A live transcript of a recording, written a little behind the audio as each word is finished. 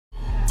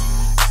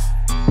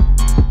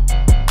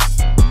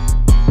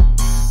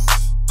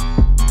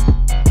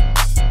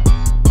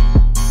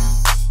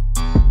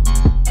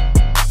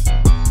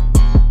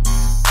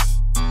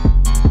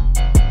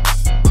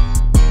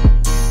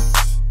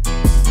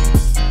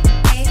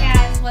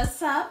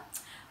up?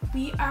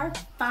 We are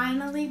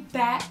finally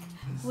back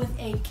with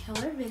a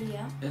killer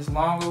video. It's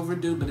long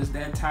overdue, but it's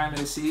that time of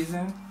the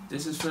season.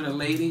 This is for the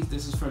ladies,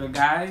 this is for the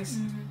guys,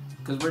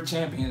 because we're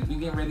champions. We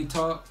getting ready to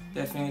talk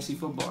that fantasy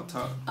football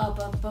talk. Oh,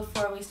 but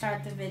before we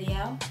start the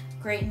video,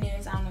 great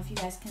news. I don't know if you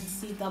guys can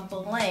see the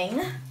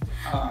bling,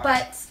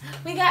 but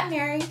we got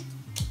married,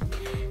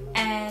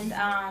 and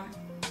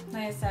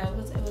like I said,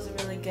 it was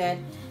really good,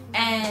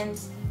 and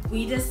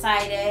we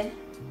decided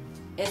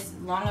it's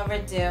long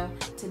overdue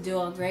to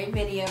do a great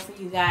video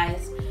for you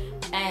guys,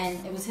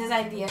 and it was his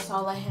idea, so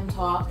I'll let him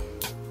talk.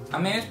 I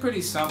mean, it's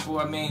pretty simple.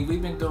 I mean,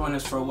 we've been doing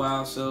this for a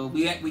while, so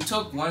we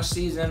took one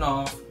season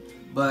off,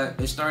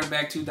 but it started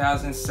back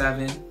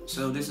 2007.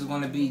 So this is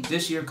going to be,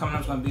 this year coming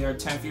up is going to be our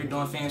 10th year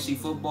doing fantasy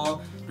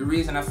football. The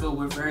reason I feel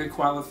we're very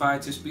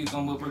qualified to speak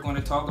on what we're going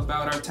to talk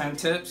about, our 10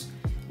 tips.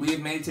 We have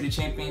made it to the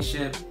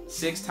championship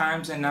 6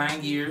 times in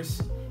 9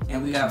 years,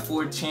 and we got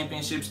 4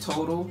 championships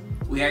total.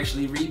 We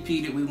actually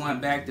repeated, we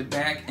went back to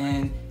back,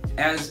 and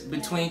as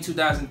between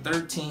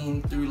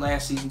 2013 through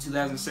last season,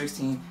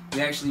 2016,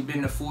 we actually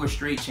been to 4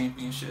 straight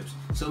championships.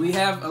 So we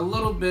have a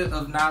little bit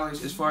of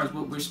knowledge as far as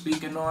what we're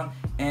speaking on,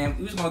 and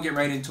we're just gonna get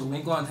right into it. We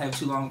ain't gonna have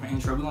too long of an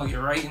intro. We're gonna get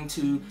right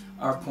into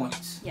our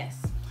points. Yes.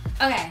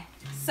 Okay,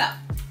 so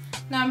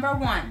number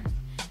 1,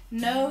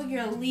 know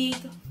your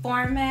league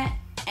format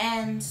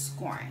and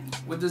scoring.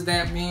 What does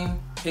that mean?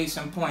 Case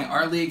in point,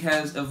 our league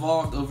has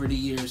evolved over the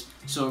years.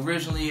 So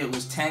originally it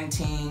was 10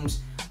 teams,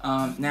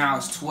 now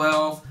it's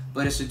 12,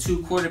 but it's a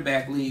 2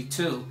 quarterback league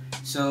too.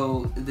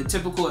 So the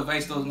typical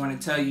advice those going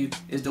to tell you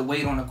is to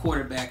wait on a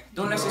quarterback.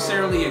 Don't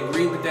necessarily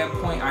agree with that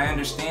point. I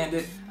understand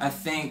it. I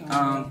think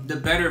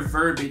the better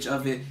verbiage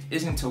of it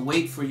isn't to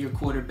wait for your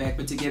quarterback,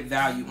 but to get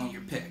value on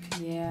your pick.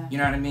 Yeah. You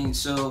know what I mean?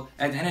 So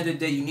at the end of the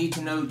day, you need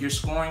to know your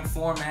scoring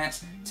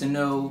formats to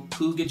know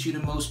who gets you the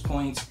most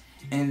points,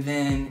 and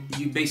then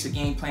you base a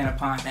game plan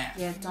upon that.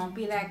 Yeah, don't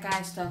be that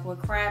guy stuck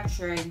with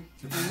Crabtree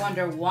and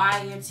wonder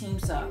why your team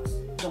sucks.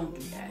 Don't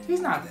do that.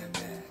 He's not that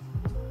bad.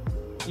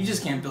 You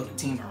just can't build a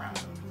team around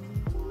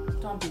him.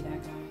 Don't be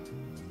that guy.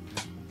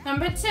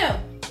 Number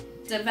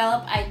 2,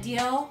 develop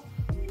ideal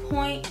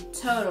point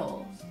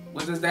totals.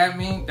 What does that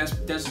mean? That's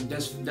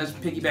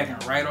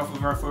piggybacking right off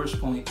of our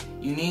first point.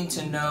 You need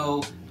to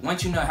know,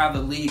 once you know how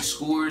the league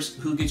scores,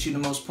 who gets you the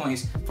most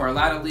points. For a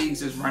lot of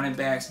leagues, it's running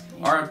backs.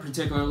 Our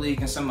particular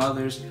league and some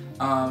others,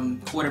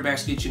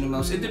 quarterbacks get you the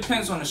most. It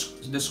depends on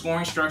the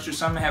scoring structure.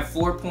 Some have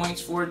 4 points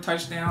for a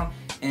touchdown,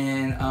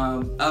 and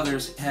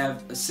others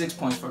have 6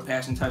 points for a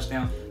passing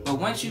touchdown. But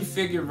once you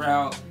figure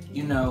out,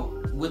 you know,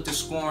 what the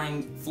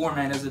scoring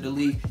format is of the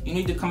league, you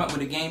need to come up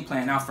with a game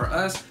plan. Now for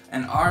us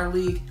and our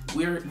league,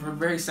 we're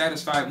very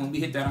satisfied when we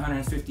hit that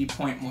 150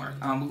 point mark.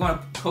 We're going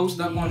to post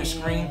up on the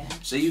screen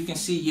so you can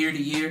see year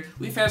to year.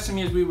 We've had some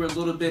years we were a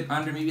little bit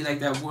under, maybe like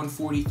that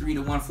 143 to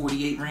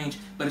 148 range,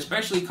 but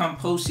especially come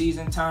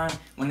postseason time,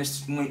 when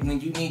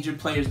you need your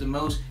players the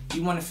most,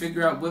 you want to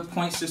figure out what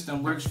point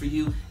system works for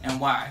you and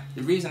why.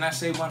 The reason I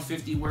say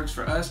 150 works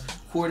for us,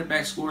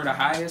 quarterback score the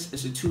highest.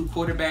 It's a 2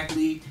 quarterback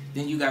league.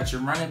 Then you got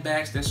your running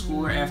backs that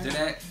score after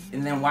that,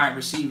 and then wide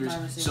receivers.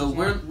 So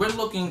we're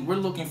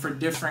looking for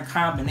different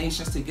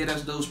combinations to get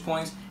us those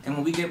points. And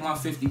when we get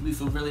 150, we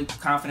feel really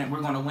confident we're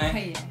gonna win.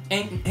 Yeah.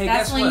 And hey,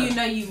 that's when what? you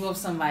know you whoop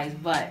somebody's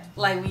butt.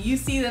 Like when you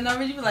see the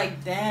numbers, you be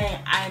like,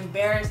 dang, I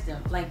embarrassed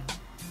them. Like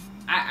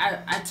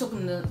I took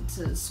them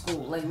to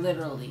school, like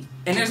literally.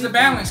 And there's the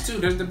balance too.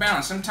 There's the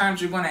balance.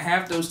 Sometimes you're going to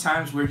have those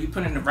times where you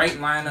put in the right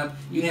lineup,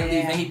 you didn't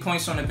leave any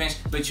points on the bench,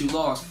 but you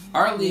lost.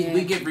 Our league,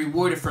 we get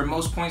rewarded for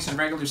most points in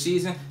regular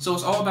season, so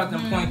it's all about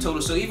them point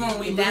total. So even when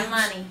we lose,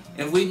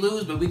 if we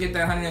lose, but we get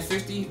that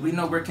 150, we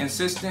know we're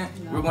consistent.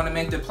 We're going to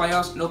make the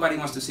playoffs. Nobody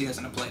wants to see us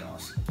in the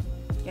playoffs.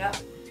 Yep.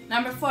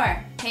 Number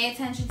 4, pay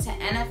attention to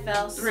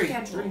NFL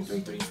schedules.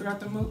 3. You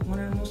forgot one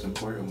of the most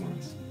important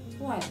ones.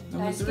 What?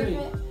 Number 3. Skip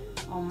it?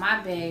 Oh,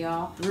 my bad,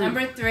 y'all. 3.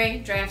 Number 3,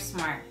 draft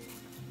smart.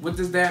 What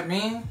does that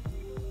mean?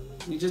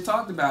 We just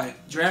talked about it.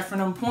 Draft for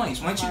them points.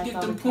 Once you get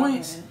them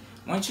points,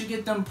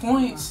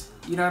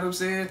 you know what I'm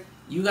saying?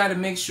 You got to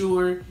make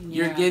sure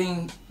you're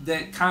getting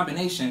that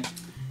combination.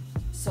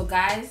 So,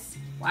 guys,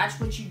 watch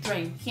what you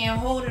drink. You can't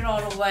hold it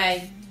all the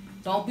way.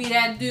 Don't be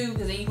that dude,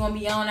 because then you're going to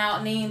be yelling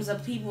out names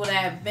of people that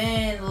have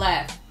been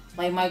left.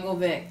 Like Michael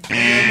Vick.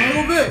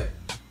 Michael Vick!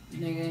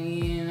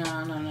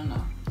 Nigga,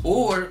 no.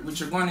 Or what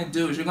you're going to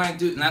do is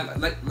now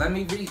let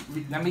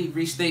me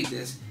restate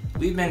this.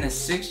 We've been to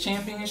 6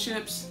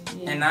 championships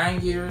in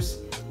 9 years.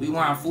 We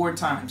won 4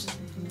 times.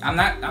 I'm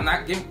not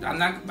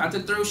about to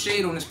throw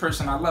shade on this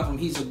person. I love him.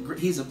 He's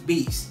a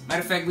beast.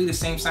 Matter of fact, we the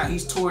same side.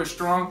 He's Taurus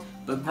strong,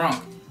 but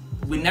Gronk.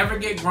 We never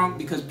get Gronk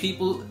because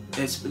people,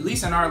 at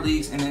least in our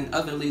leagues and in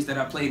other leagues that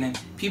I played in,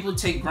 people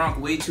take Gronk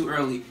way too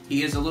early.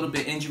 He is a little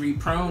bit injury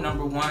prone,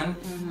 number 1.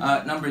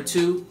 Number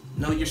 2,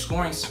 know your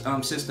scoring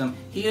system.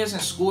 He doesn't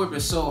score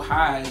but so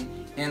high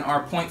in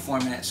our point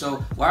format. So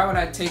why would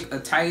I take a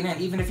tight end,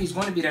 even if he's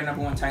going to be that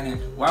number 1 tight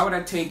end? Why would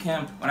I take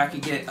him when I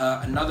could get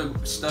another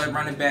stud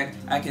running back?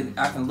 I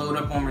can load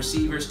up on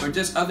receivers or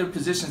just other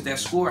positions that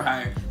score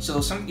higher.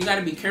 So you got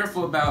to be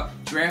careful about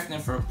drafting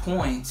for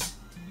points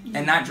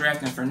and not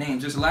drafting for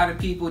names. There's a lot of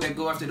people that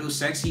go after those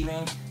sexy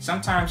names.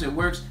 Sometimes it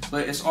works,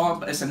 but it's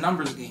a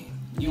numbers game.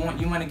 You want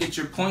to get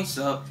your points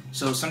up,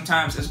 so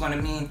sometimes it's going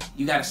to mean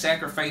you got to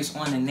sacrifice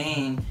on the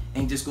name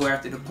and just go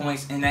after the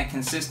points and that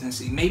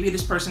consistency. Maybe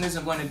this person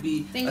isn't going to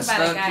be a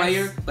stud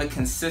player, but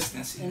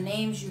consistency. The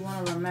names you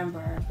want to remember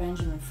are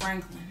Benjamin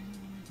Franklin,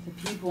 the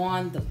people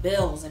on the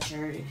Bills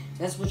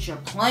that's what you're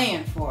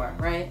playing for,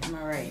 right? Am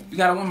I right? You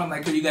got a woman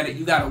like her, you got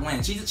to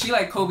win. She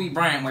like Kobe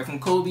Bryant, like from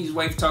Kobe's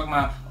wife talking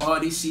about all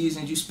these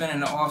seasons you spend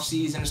in the off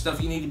season and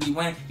stuff. You need to be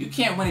winning. You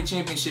can't win a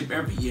championship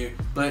every year,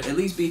 but at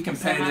least be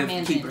competitive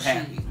and keep her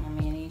happy.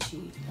 My man ain't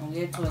cheat. Don't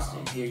get twisted.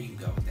 Oh, here you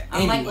go with that.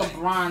 I'm like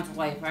LeBron's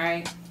wife,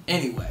 right?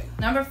 Anyway.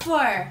 Number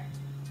 4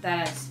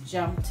 that I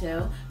jumped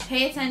to.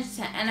 Pay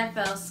attention to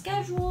NFL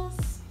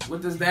schedules.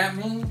 What does that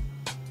mean?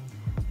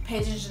 Pay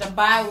attention to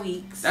bye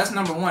weeks. That's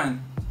number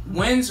 1.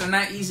 Wins are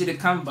not easy to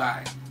come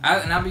by.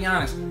 And I'll be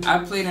honest,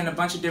 I've played in a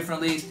bunch of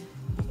different leagues.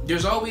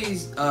 There's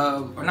always,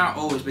 or not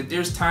always, but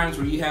there's times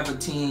where you have a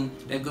team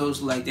that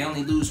goes like they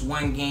only lose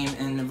 1 game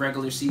in the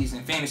regular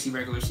season, fantasy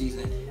regular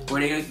season, or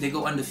they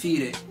go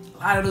undefeated.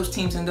 A lot of those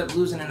teams end up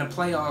losing in the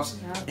playoffs,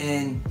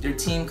 and their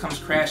team comes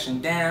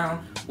crashing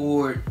down,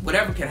 or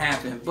whatever can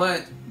happen.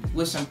 But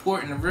what's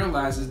important to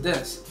realize is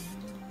this.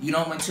 You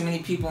don't want too many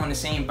people on the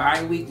same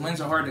bye week.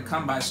 Wins are hard to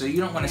come by, so you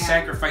don't want to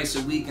sacrifice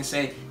a week and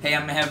say, hey,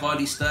 I'm going to have all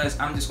these studs.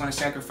 I'm just going to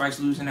sacrifice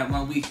losing that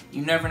 1 week.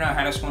 You never know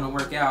how that's going to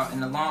work out in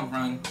the long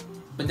run.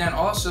 But then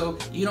also,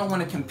 you don't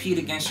want to compete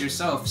against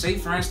yourself. Say,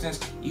 for instance,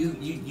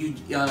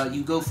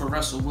 you go for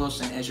Russell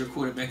Wilson as your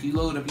quarterback. You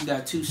load up, you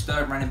got 2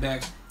 stud running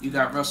backs, you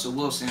got Russell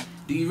Wilson.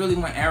 Do you really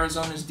want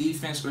Arizona's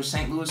defense or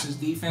St. Louis's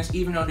defense?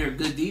 Even though they're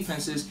good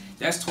defenses,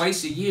 that's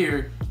twice a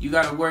year you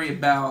got to worry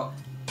about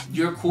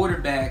your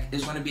quarterback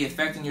is going to be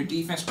affecting your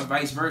defense or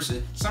vice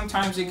versa.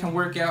 Sometimes it can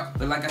work out,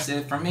 but like I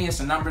said, for me, it's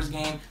a numbers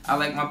game. I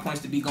like my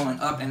points to be going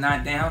up and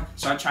not down,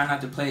 so I try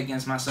not to play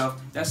against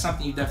myself. That's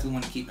something you definitely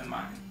want to keep in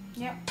mind.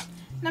 Yep.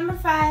 Number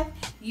 5,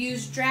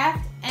 use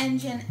Draft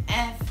Engine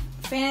F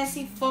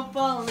Fantasy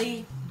Football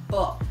League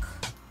book.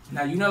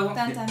 Now, you know,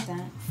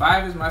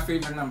 5 is my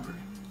favorite number.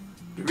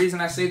 The reason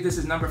I say this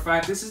is number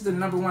 5, this is the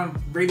number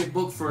 1 rated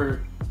book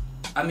for,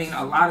 a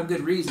lot of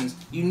good reasons.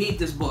 You need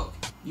this book.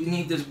 You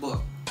need this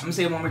book. I'm going to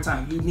say it one more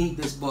time. You need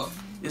this book.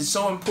 It's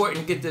so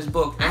important to get this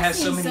book. It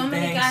has so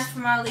many guys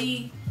from our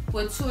league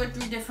with 2 or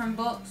 3 different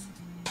books,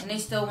 and they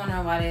still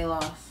wonder why they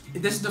lost.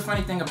 This is the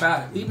funny thing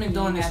about it. We've been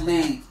doing this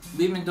league.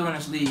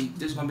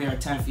 This is going to be our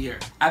 10th year.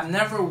 I've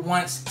never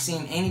once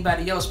seen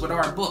anybody else with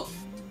our book.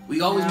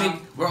 We always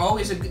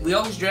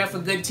draft a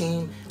good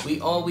team. We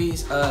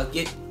always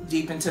get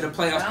deep into the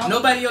playoffs.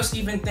 Nobody else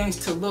even thinks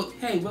to look,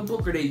 hey, what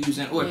book are they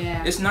using? Or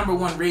it's number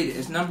 1 rated.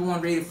 It's number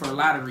 1 rated for a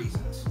lot of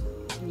reasons.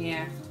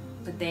 Yeah,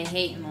 but they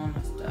hating on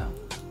us though.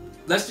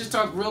 Let's just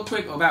talk real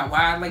quick about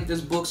why I like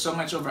this book so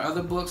much over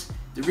other books.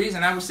 The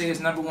reason I would say it's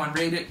number 1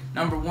 rated.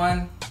 Number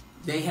 1,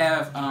 they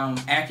have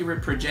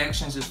accurate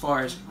projections as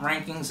far as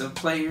rankings of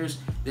players.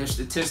 Their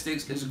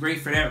statistics is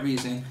great for that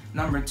reason.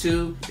 Number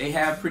 2, they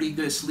have pretty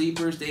good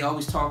sleepers. They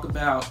always talk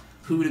about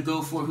who to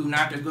go for, who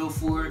not to go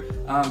for.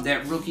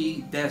 That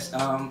rookie that's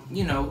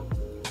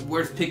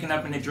worth picking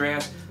up in the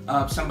draft.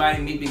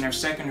 Somebody maybe in their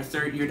 2nd or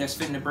 3rd year that's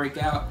fitting to break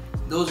out.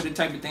 Those are the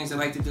type of things they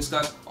like to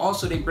discuss.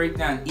 Also, they break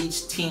down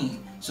each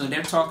team. So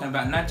they're talking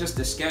about not just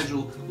the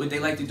schedule, what they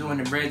like to do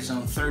in the red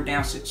zone, 3rd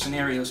down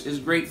scenarios. It's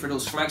great for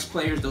those flex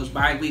players, those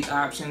bye week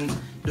options,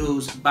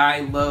 those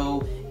buy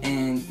low,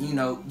 and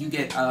you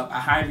get a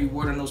high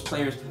reward on those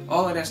players.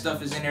 All of that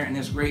stuff is in there, and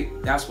it's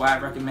great. That's why I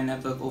recommend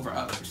that book over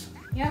others.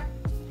 Yep.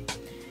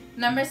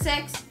 Number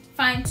 6,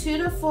 find 2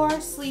 to 4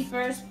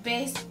 sleepers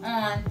based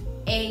on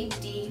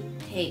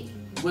ADP.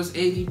 What's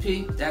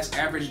ADP? That's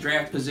average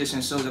draft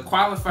position. So the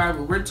qualifier,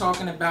 what we're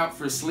talking about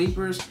for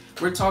sleepers,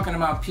 we're talking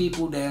about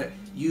people that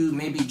you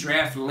maybe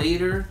draft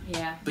later,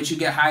 but you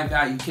get high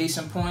value. Case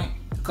in point,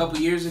 a couple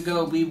years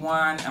ago, we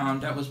won,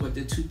 that was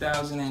the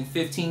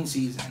 2015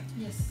 season.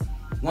 Yes.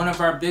 One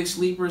of our big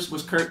sleepers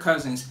was Kirk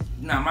Cousins.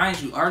 Now,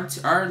 mind you,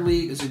 our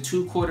league is a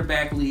 2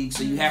 quarterback league,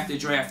 so you have to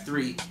draft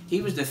 3.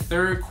 He was the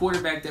 3rd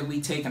quarterback that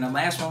we taken. The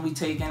last one we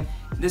taken,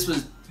 this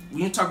was,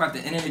 when you talk about the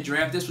end of the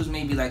draft, this was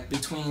maybe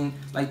between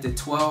the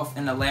 12th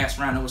and the last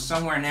round. It was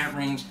somewhere in that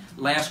range.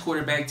 Last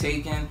quarterback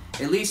taken.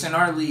 At least in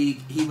our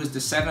league, he was the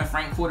 7th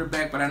ranked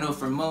quarterback, but I know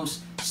for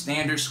most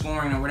standard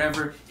scoring or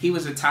whatever, he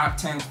was a top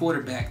 10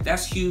 quarterback.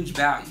 That's huge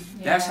value.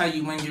 Yeah. That's how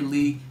you win your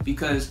league,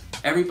 because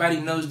everybody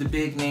knows the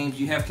big names.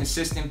 You have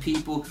consistent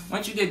people.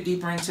 Once you get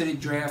deeper into the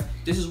draft,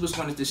 this is what's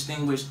going to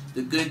distinguish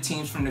the good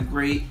teams from the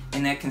great,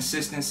 and that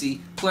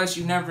consistency. Plus,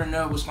 you never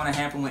know what's going to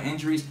happen with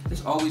injuries.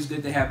 It's always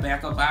good to have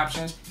backup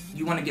options.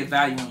 You want to get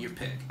value on your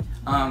pick.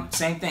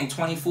 Same thing.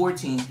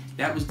 2014.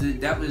 That was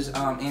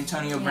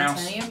Antonio Brown.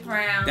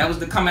 Brown. That was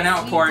the coming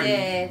out party.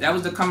 Did. That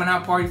was the coming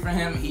out party for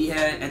him. He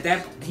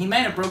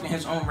may have broken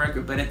his own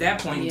record, but at that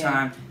point in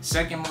time,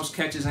 second most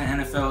catches in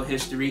NFL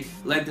history,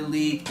 led the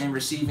league in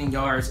receiving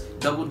yards,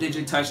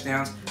 double-digit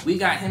touchdowns. We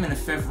got him in the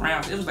 5th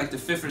round. It was like the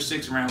 5th or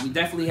 6th round. We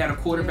definitely had a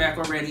quarterback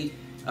already.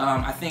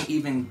 I think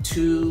even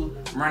 2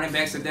 running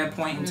backs at that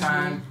point in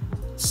time.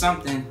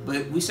 Something,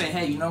 but we say,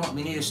 hey, you know what?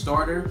 We need a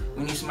starter.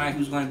 We need somebody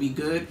who's going to be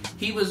good.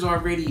 He was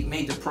already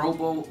made the Pro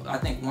Bowl, I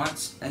think,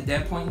 once at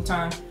that point in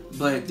time.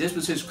 But this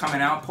was his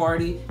coming out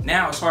party.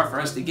 Now it's hard for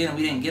us to get him.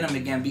 We didn't get him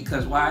again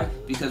because why?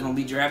 Because when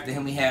we drafted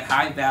him, we had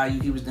high value.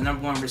 He was the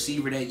 #1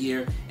 receiver that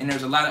year, and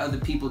there's a lot of other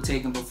people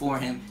taken before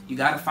him. You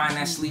got to find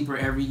that sleeper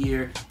every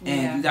year,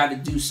 and you got to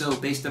do so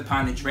based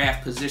upon the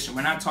draft position.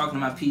 We're not talking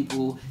about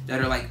people that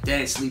are like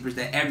dead sleepers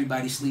that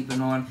everybody's sleeping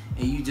on,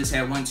 and you just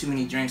had one too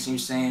many drinks and you're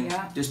saying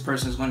this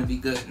person's going to be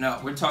good. No,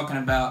 we're talking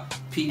about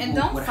people and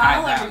don't with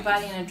high value.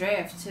 everybody in the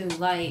draft too.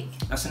 Like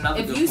that's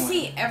another. If you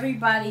see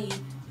everybody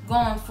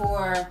going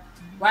for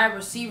wide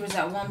receivers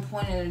at one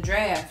point in the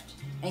draft,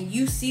 and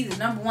you see the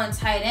 #1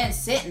 tight end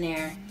sitting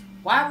there,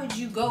 why would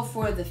you go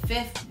for the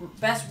 5th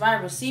best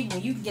wide receiver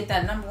when you can get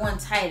that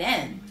 #1 tight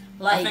end?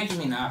 Like, I think you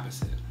mean the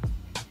opposite.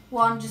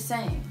 Well, I'm just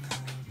saying.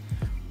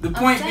 The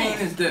point being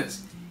is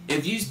this: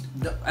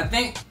 I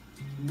think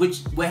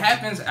what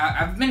happens.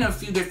 I've been in a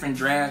few different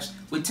drafts.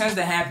 What tends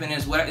to happen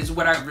is what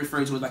I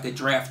refer to as like a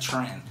draft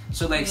trend.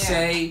 So like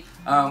say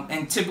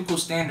in typical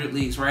standard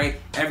leagues,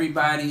 right?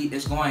 Everybody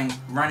is going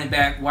running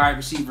back, wide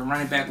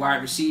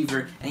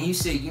receiver, and you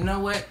say, you know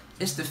what?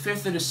 It's the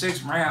 5th or the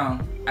 6th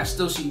round. I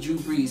still see Drew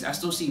Brees. I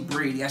still see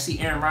Brady. I see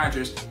Aaron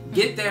Rodgers.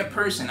 Get that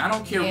person. I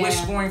don't care which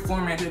scoring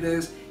format it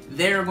is.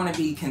 They're going to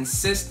be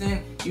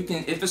consistent. You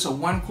can, if it's a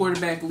 1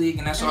 quarterback league,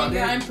 and that's all it is.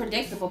 You're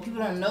unpredictable.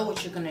 People don't know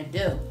what you're going to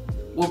do.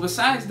 Well,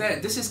 besides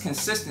that, this is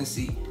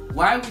consistency.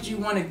 Why would you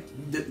want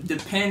to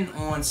depend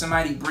on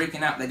somebody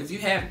breaking out? Like, if you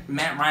had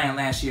Matt Ryan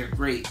last year,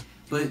 great.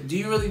 But do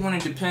you really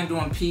want to depend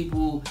on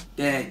people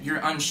that you're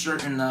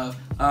uncertain of?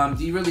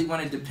 Do you really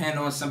want to depend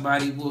on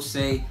somebody, we'll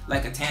say,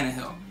 like a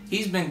Tannehill?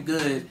 He's been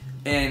good,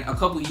 and a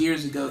couple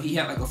years ago, he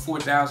had like a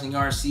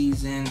 4,000-yard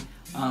season.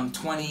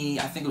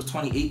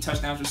 28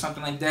 touchdowns or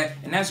something like that,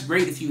 and that's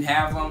great if you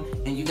have them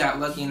and you got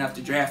lucky enough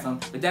to draft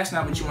them, but that's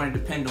not what you want to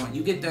depend on.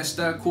 You get that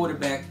stud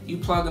quarterback, you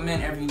plug them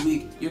in every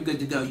week, you're good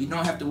to go. You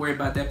don't have to worry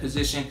about that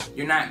position,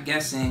 you're not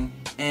guessing,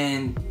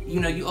 and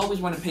you always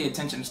want to pay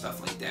attention to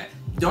stuff like that.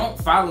 Don't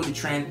follow the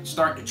trend,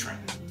 start the trend.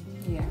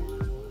 Yeah.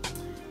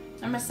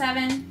 Number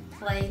 7,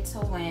 play to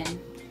win.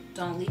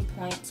 Don't leave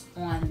points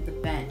on the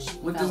bench.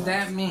 What does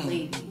that mean?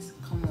 Ladies,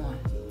 come on.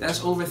 That's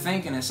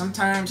overthinking it.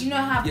 Sometimes you know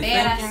how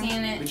bad I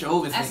seen it. But you're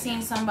overthinking. I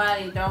seen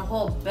somebody, their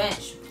whole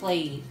bench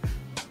played.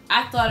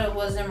 I thought it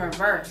was in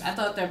reverse. I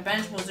thought their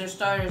bench was their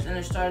starters and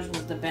their starters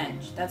was the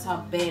bench. That's how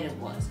bad it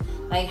was.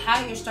 Like,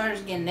 how your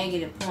starters get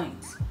negative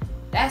points.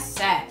 That's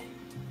sad.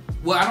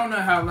 Well, I don't know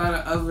how a lot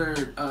of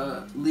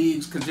other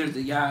leagues, because there's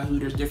the Yahoo,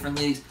 there's different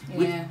leagues.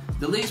 Yeah.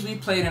 The leagues we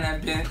played in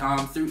have been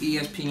through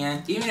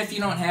ESPN. Even if you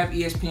don't have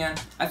ESPN,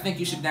 I think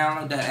you should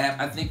download that app.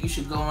 I think you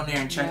should go on there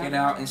and check it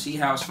out and see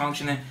how it's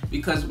functioning.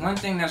 Because one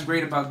thing that's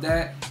great about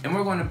that, and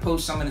we're going to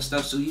post some of the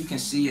stuff so you can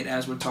see it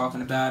as we're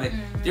talking about it,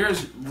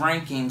 there's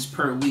rankings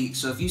per week.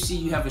 So if you see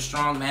you have a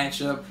strong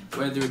matchup,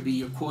 whether it be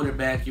your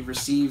quarterback, your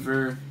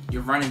receiver,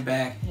 your running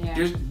back,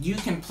 you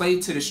can play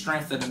to the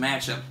strength of the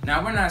matchup.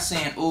 Now, we're not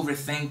saying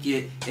overthink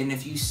it, and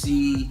if you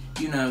see,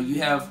 you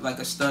have like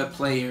a stud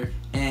player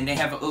and they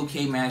have an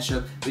okay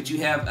matchup, but you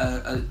have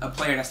a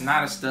player that's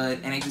not a stud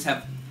and they just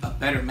have a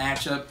better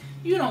matchup,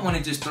 you don't want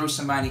to just throw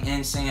somebody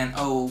in saying,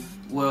 oh,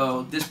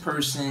 well, this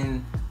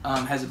person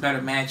has a better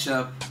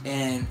matchup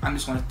and I'm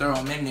just going to throw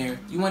them in there.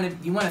 You want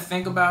to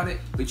think about it,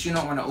 but you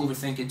don't want to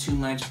overthink it too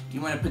much.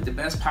 You want to put the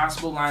best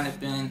possible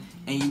lineup in,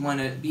 and you want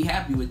to be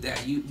happy with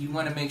that. You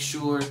want to make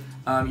sure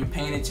you're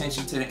paying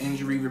attention to the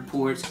injury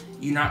reports.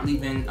 You're not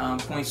leaving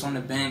points on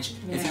the bench.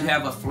 If you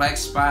have a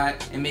flex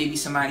spot and maybe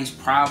somebody's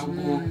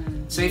probable,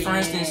 say for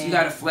instance you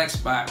got a flex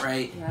spot,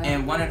 right?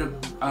 And one of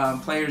the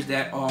players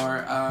that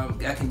are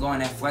that can go in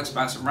that flex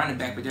spot's a running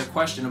back, but they're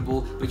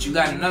questionable. But you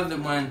got another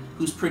one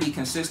who's pretty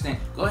consistent.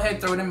 Go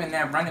ahead, throw them in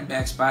that running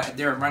back spot if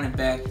they're a running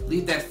back.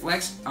 Leave that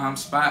flex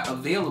spot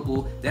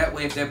available. That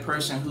way, if that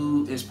person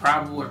who is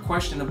probable or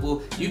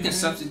questionable, you can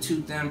substitute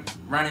them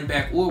running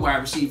back or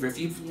wide receiver. If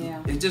you,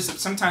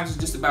 sometimes it's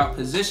just about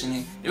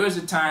positioning. There was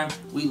a time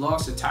we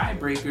lost a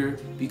tiebreaker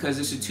because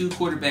it's a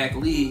 2-quarterback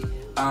league,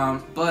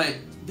 but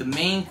the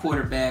main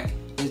quarterback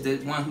is the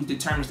one who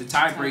determines the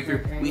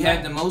tiebreaker. We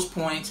had the most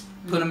points,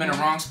 put them in the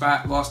wrong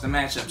spot, lost the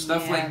matchup.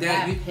 Stuff like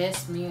that. That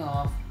pissed me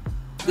off.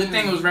 Good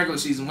thing it was regular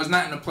season. Was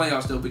not in the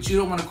playoffs though. But you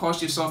don't want to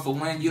cost yourself a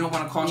win. You don't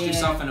want to cost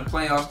yourself in the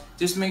playoffs.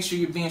 Just make sure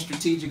you're being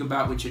strategic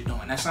about what you're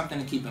doing. That's something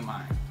to keep in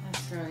mind.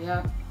 That's true.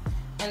 Yep.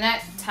 And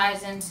that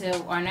ties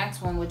into our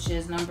next one, which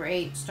is number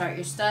 8. Start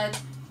your studs.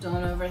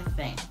 Don't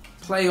overthink.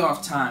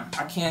 Playoff time.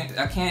 I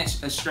can't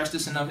stress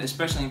this enough,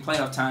 especially in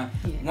playoff time.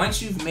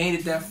 Once you've made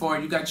it that far,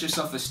 you got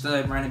yourself a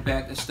stud running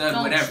back, a stud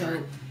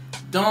whatever.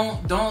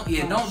 don't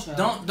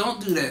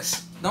do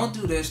this. Don't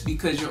do this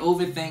because you're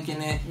overthinking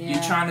it. Yeah.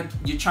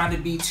 You're trying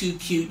to be too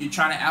cute. You're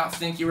trying to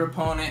outthink your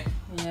opponent.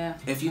 Yeah.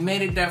 If you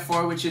made it that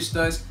far with your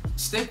studs,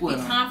 stick with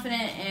them. Be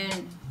confident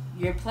in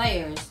your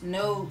players.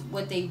 Know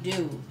what they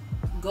do.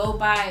 Go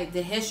by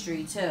the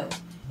history too.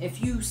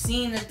 If you've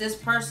seen that this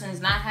person is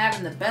not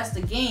having the best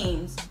of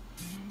games,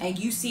 and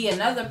you see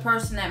another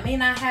person that may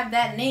not have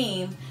that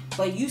name,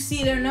 but you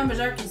see their numbers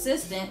are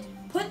consistent,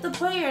 put the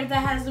player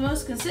that has the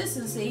most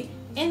consistency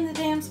in the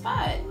damn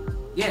spot.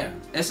 Yeah,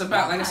 it's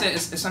about, like I said,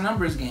 it's a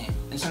numbers game.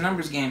 It's a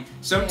numbers game.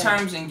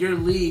 Sometimes in your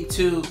league,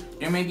 too,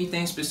 there may be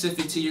things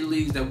specific to your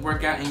leagues that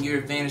work out in your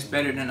advantage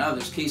better than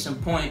others. Case in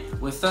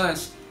point, with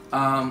us,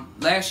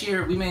 last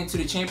year we made it to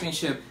the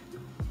championship.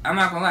 I'm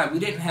not going to lie, we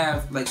didn't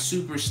have, like,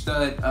 super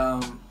stud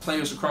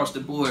players across the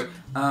board.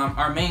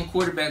 Our main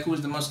quarterback, who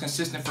was the most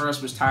consistent for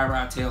us, was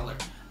Tyrod Taylor.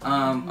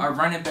 Our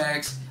running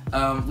backs...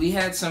 we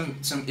had some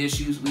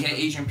issues. We had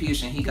Adrian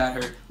Peterson, he got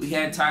hurt. We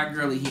had Ty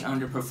Gurley, he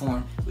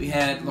underperformed. We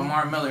had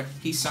Lamar Miller,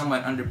 he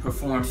somewhat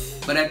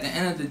underperformed. But at the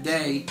end of the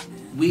day,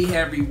 we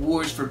have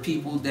rewards for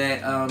people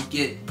that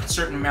get a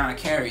certain amount of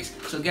carries.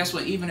 So guess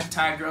what? Even if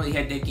Ty Gurley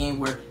had that game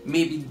where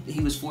maybe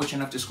he was fortunate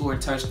enough to score a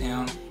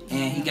touchdown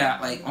and he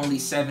got like only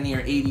 70 or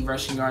 80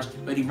 rushing yards,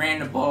 but he ran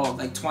the ball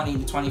like 20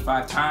 to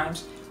 25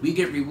 times, we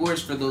get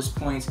rewards for those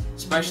points,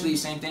 especially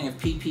same thing if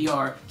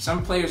PPR.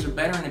 Some players are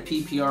better in the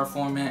PPR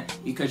format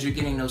because you're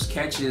getting those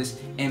catches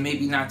and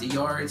maybe not the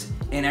yards,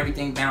 and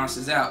everything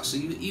balances out. So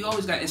you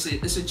always got, it's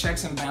a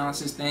checks and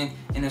balances thing,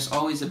 and it's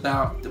always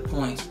about the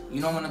points.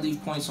 You don't want to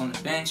leave points on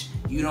the bench.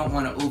 You don't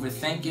want to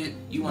overthink it.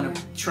 You want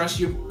to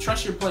trust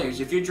your players.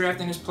 If you're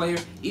drafting this player,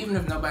 even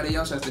if nobody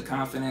else has the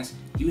confidence,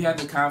 you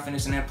have the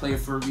confidence in that player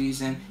for a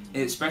reason,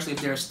 especially if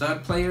they're a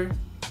stud player.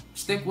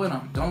 Stick with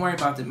them. Don't worry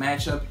about the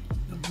matchup.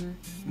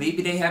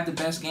 Maybe they have the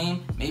best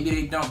game, maybe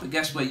they don't, but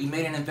guess what? You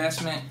made an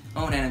investment,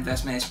 own that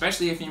investment,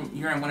 especially if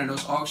you're in one of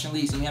those auction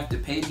leagues and you have to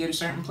pay to get a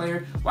certain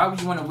player. Why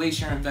would you want to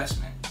waste your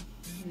investment?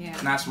 Yeah.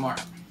 Not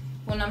smart.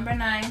 Well, number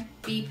 9,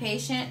 be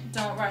patient,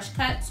 don't rush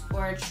cuts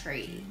or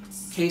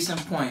trades. Case in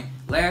point,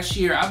 last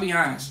year, I'll be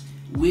honest,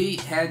 we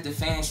had the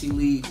fantasy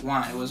league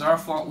won. It was our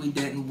fault we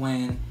didn't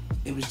win.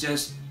 It was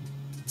just,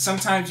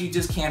 sometimes you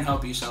just can't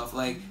help yourself.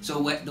 Like,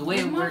 so the way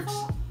it works.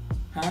 Fault?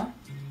 Huh?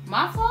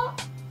 My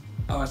fault?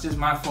 Oh, it's just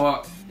my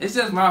fault. It's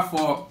just my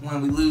fault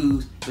when we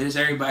lose, but it's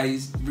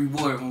everybody's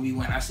reward when we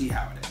win. I see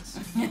how it is.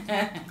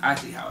 I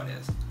see how it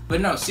is.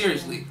 But no,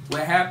 seriously,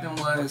 what happened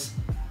was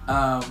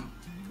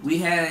we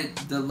had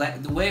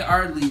the way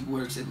our league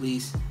works, at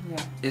least,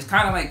 it's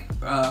kind of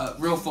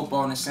like real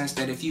football in the sense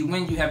that if you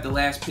win, you have the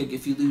last pick.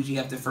 If you lose, you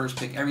have the first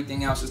pick.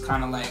 Everything else is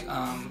kind of like,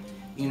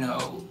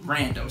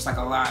 random. It's like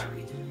a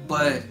lottery.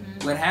 But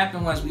what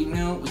happened was we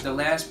knew with the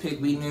last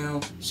pick, we knew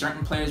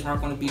certain players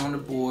weren't going to be on the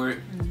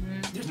board.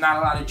 There's not a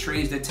lot of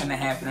trades that tend to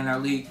happen in our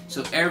league,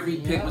 so every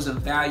pick was a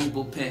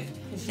valuable pick.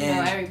 Cause you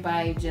know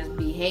everybody just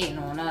be hating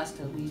on us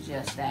because we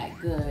just that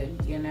good,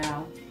 you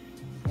know.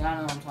 Y'all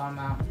know what I'm talking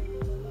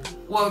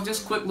about. Well,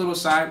 just quick little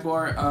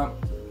sidebar.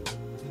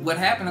 What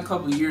happened a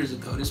couple years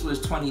ago? This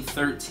was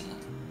 2013.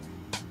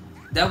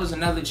 That was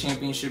another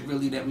championship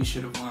really that we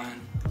should have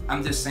won.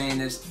 I'm just saying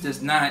this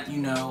does not,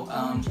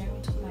 Jeremy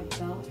took my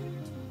belt.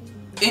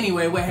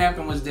 Anyway, what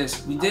happened was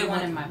this. We did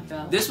win my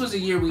belt. This was a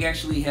year we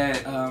actually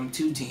had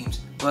 2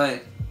 teams.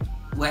 But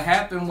what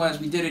happened was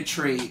we did a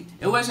trade.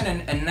 It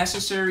wasn't a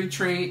necessary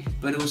trade,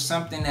 but it was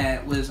something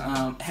that was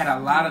had a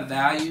lot of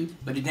value,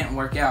 but it didn't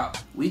work out.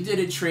 We did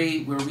a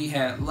trade where we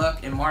had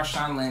Luck and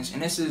Marshawn Lynch,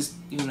 and this is,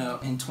 in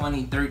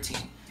 2013.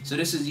 So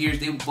this is years,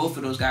 both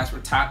of those guys were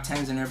top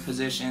 10s in their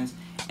positions.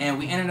 And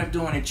we ended up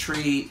doing a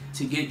trade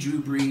to get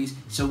Drew Brees.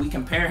 So we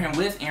compare him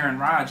with Aaron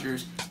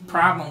Rodgers.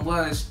 Problem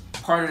was,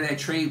 part of that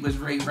trade was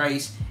Ray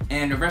Rice,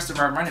 and the rest of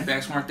our running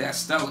backs weren't that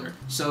stellar.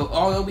 So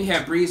although we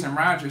had Brees and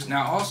Rodgers,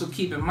 now also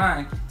keep in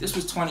mind, this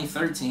was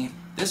 2013.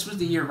 This was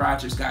the year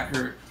Rodgers got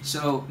hurt.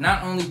 So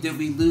not only did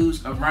we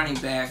lose a running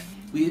back,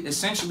 we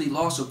essentially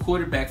lost a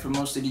quarterback for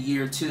most of the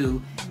year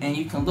too. And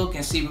you can look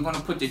and see, we're going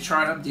to put the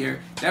chart up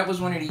there. That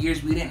was one of the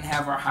years we didn't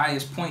have our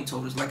highest point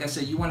totals. Like I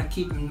said, you want to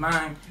keep in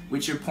mind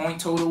what your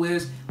point total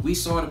is. We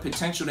saw the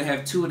potential to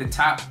have 2 of the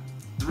top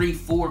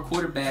 3-4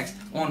 quarterbacks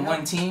on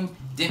one team.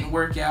 Didn't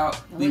work out.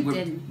 We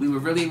were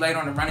really light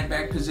on the running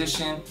back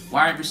position.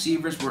 Wide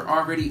receivers were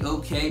already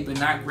okay, but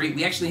not great.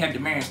 We actually had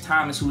Demaryius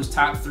Thomas, who was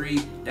top 3.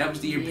 That was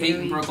the year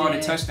Peyton broke all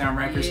the touchdown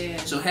records.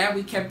 So had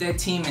we kept that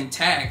team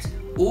intact,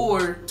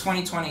 or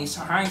 2020's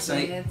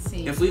hindsight,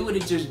 if we would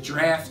have just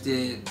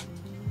drafted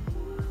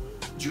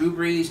Drew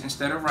Brees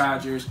instead of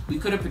Rodgers, we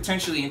could have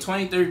potentially in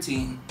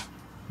 2013,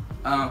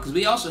 because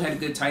we also had a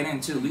good tight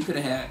end too. We could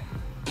have had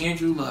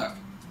Andrew Luck,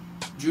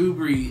 Drew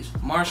Brees,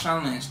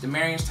 Marshawn Lynch,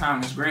 Demaryius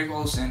Thomas, Greg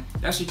Olsen.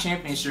 That's your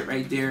championship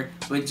right there.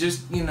 But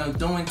just,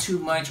 doing too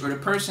much, or the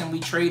person we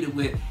traded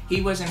with,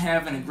 he wasn't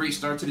having a great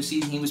start to the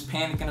season. He was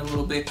panicking a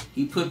little bit.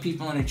 He put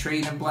people in a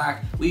trading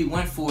block. We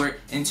went for it.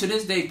 And to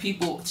this day,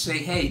 people say,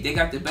 hey, they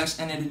got the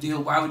best end of the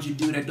deal. Why would you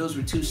do that? Those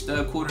were 2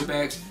 stud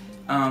quarterbacks.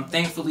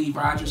 Thankfully,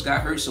 Rodgers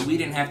got hurt, so we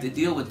didn't have to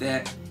deal with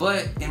that.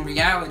 But in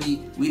reality,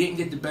 we didn't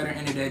get the better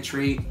end of that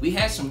trade. We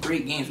had some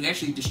great games. We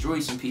actually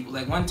destroyed some people.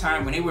 Like one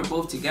time when they were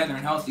both together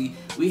and healthy,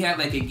 we had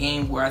like a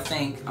game where I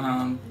think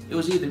it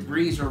was either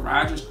Breeze or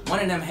Rodgers. One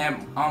of them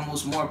had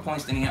almost more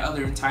points than the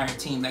other entire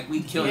team. Like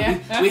we killed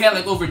it. We had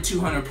like over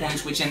 200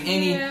 points, which in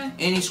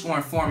any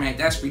scoring format,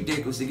 that's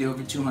ridiculous to get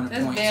over 200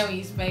 points. That's bad when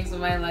you spank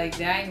somebody like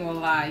that. I ain't gonna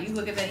lie. You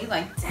look at that, you're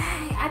like,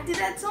 dang, I did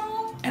that to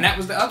him. And that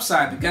was the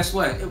upside, but guess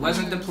what? It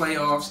wasn't the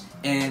playoffs,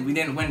 and we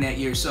didn't win that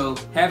year. So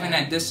having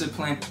that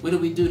discipline, what did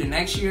we do the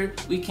next year?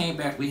 We came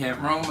back, we had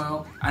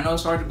Romo. I know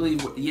it's hard to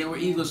believe, yeah, we're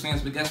Eagles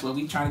fans, but guess what?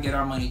 We trying to get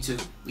our money too.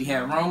 We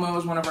had Romo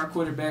as one of our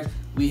quarterbacks.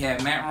 We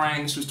had Matt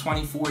Ryan, this was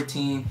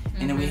 2014,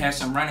 and then we had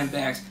some running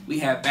backs. We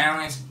had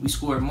balance, we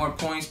scored more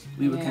points,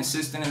 we were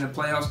consistent in the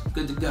playoffs,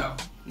 good to go.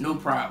 No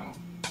problem.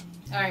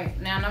 All right,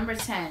 now number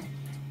 10.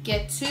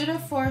 Get 2 to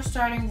 4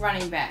 starting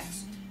running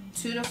backs.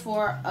 2 to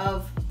 4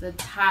 of the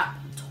top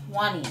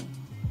 20.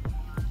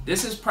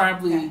 This is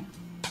probably,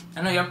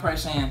 I know y'all probably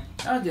saying,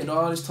 y'all did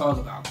all this talk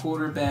about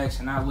quarterbacks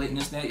and I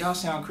witnessed that. Y'all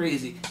sound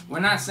crazy. We're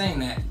not saying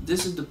that.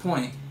 This is the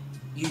point.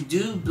 You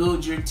do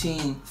build your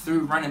team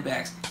through running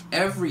backs.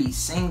 Every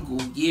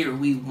single year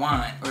we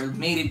won or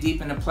made it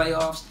deep in the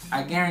playoffs,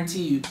 I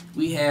guarantee you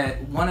we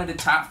had one of the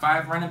top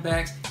 5 running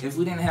backs. If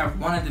we didn't have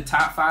one of the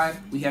top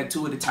 5, we had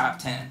 2 of the top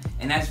 10.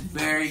 And that's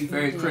very,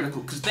 very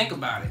critical. Because think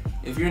about it.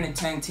 If you're in a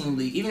 10-team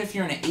league, even if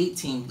you're in an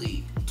 8-team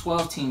league,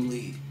 12-team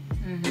league,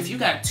 if you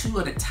got 2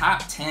 of the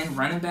top 10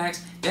 running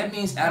backs, that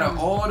means out of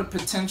all the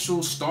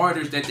potential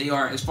starters that they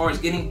are, as far as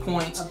getting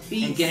points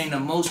and getting the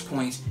most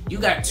points, you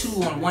got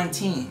 2 on one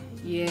team.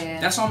 Yeah.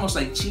 That's almost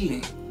like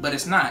cheating, but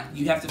it's not.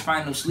 You have to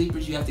find those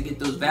sleepers. You have to get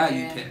those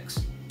value picks,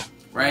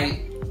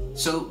 right?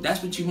 So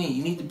that's what you need.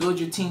 You need to build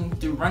your team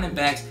through running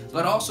backs,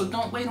 but also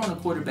don't wait on a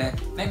quarterback.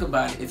 Think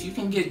about it. If you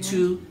can get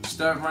 2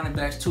 star running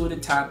backs, 2 of the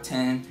top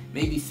 10,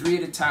 maybe 3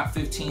 of the top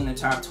 15 or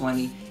top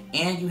 20,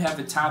 and you have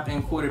a top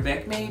end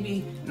quarterback,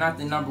 maybe not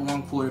the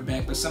 #1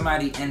 quarterback, but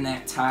somebody in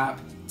that top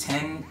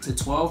 10 to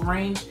 12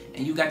 range,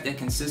 and you got that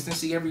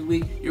consistency every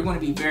week, you're going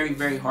to be very,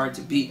 very hard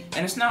to beat.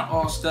 And it's not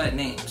all stud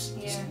names.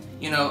 Yeah.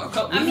 You know,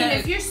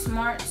 if you're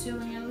smart too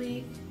in your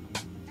league,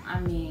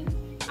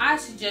 I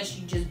suggest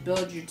you just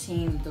build your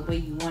team the way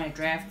you want it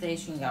draft day,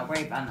 so you ain't got to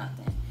worry about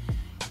nothing.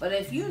 But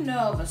if you know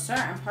of a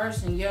certain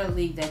person in your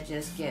league that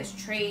just gets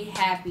trade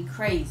happy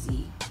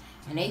crazy,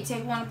 and they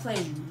take one of the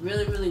players you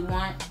really, really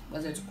want,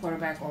 whether it's a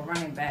quarterback or a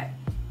running back,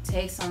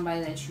 take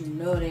somebody that you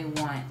know they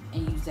want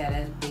and use that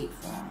as bait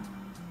for them.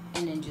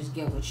 And then just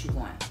get what you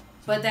want.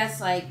 But that's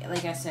like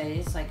I said,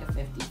 it's like a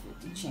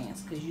 50-50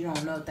 chance because you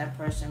don't know if that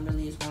person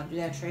really is going to do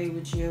that trade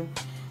with you.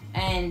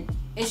 And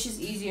it's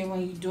just easier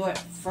when you do it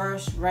the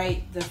first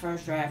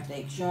draft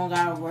day, because you don't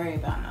got to worry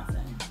about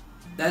nothing.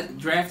 That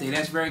draft day,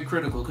 that's very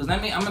critical. Because I'm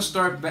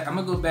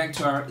gonna go back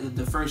to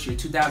the first year,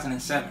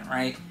 2007,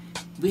 right?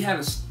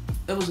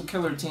 It was a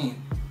killer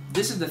team.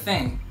 This is the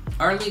thing.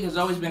 Our league has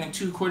always been a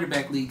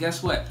 2-quarterback league.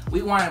 Guess what?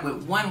 We won it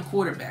with 1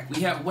 quarterback.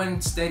 We had 1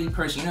 steady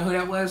person. You know who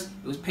that was?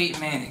 It was Peyton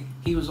Manning.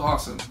 He was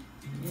awesome.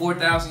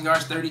 4,000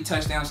 yards, 30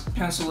 touchdowns,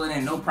 pencil it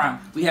in, no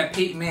problem. We had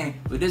Peyton Manning,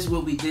 but this is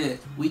what we did.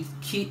 We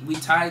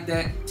tied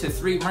that to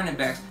 3 running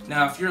backs.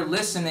 Now, if you're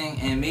listening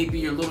and maybe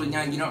you're a little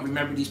young, you don't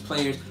remember these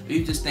players, or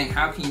you just think,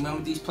 how can you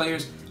remember these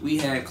players? We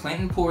had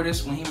Clinton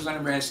Portis when he was on the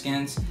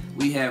Redskins.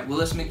 We had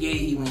Willis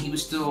McGahee when he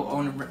was still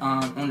on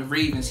the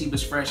Ravens. He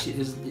was fresh.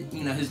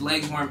 His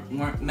legs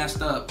weren't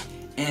messed up.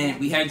 And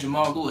we had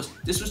Jamal Lewis.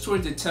 This was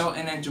towards the tail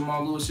end of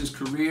Jamal Lewis's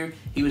career.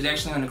 He was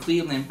actually on the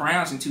Cleveland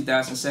Browns in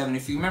 2007.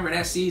 If you remember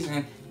that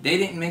season, they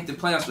didn't make the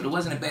playoffs, but it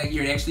wasn't a bad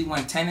year. They actually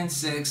won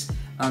 10-6.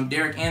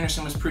 Derek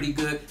Anderson was pretty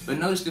good. But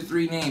notice the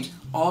 3 names.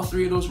 All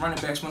 3 of those running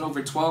backs went over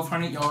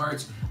 1,200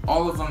 yards.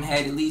 All of them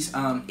had at least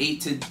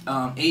 8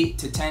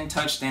 to 10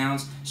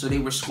 touchdowns. So they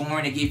were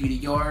scoring. They gave you the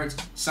yards.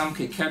 Some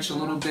could catch a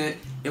little bit.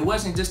 It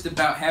wasn't just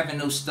about having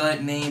those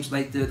stud names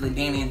like the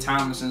LaDainian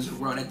Tomlinsons of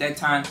the world. At that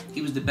time,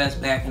 he was the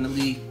best back in the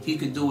league. He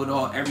could do it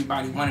all.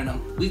 Everybody wanted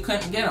him. We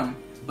couldn't get him.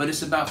 But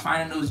it's about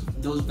finding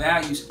those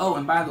values. Oh,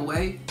 and by the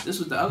way, this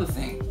was the other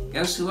thing.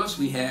 Guess who else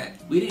we had?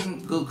 We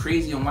didn't go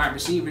crazy on wide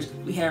receivers.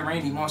 We had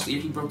Randy Moss the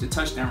year he broke the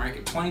touchdown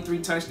record. 23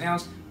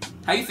 touchdowns.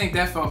 How you think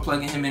that felt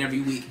plugging him in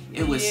every week?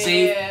 It was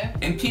safe.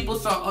 And people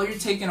thought, oh, you're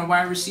taking a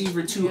wide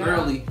receiver too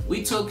early.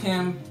 We took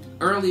him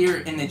earlier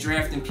in the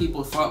draft than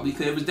people thought we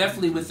could. It was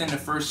definitely within the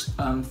first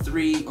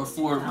 3 or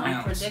 4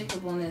 rounds.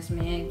 Unpredictableness,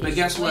 man. But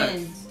guess what?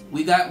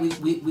 We got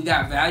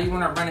value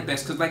in our running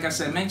backs because, like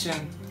I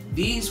mentioned,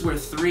 these were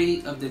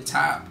 3 of the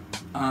top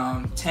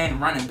 10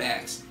 running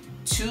backs.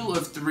 2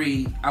 of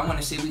 3, I want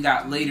to say we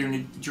got later in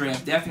the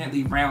draft,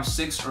 definitely round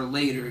 6 or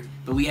later,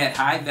 but we had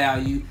high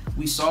value.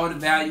 We saw the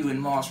value in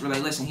Moss. We're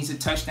like, listen, he's a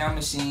touchdown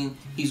machine.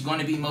 He's going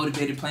to be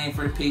motivated playing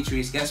for the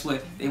Patriots. Guess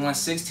what? They won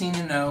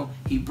 16-0.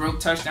 He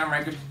broke touchdown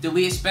records. Did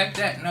we expect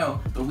that?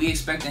 No. But we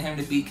expected him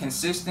to be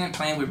consistent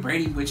playing with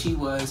Brady, which he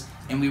was,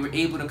 and we were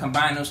able to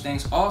combine those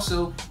things.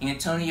 Also,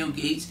 Antonio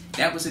Gates,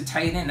 that was a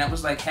tight end. That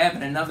was like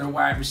having another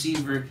wide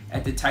receiver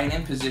at the tight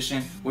end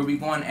position where we're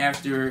going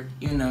after,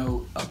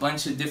 a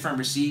bunch of different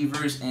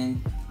receivers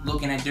and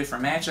looking at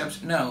different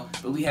matchups. No,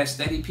 but we had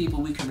steady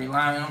people we can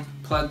rely on,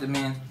 plug them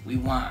in, we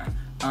won.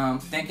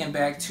 Thinking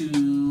back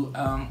to,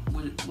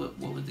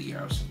 what was the year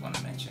I was going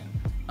to mention?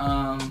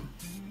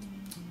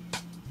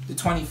 The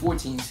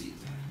 2014 season.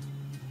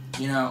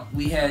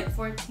 We had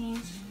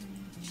 2014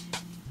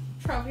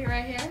 trophy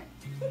right here.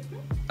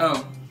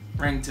 Oh,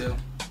 ring 2. You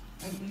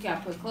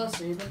gotta put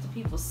closer. You let the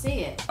people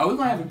see it. Oh, we're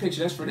gonna have a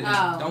picture. That's for the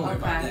end. Don't worry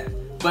about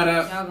that. But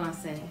y'all gonna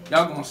see it.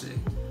 Y'all gonna see it.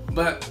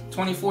 But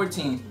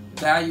 2014,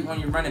 value on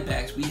your running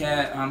backs. We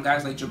had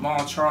guys like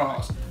Jamal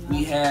Charles.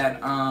 We had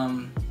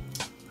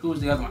who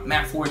was the other one?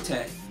 Matt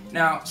Forte.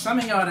 Now, some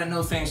of y'all that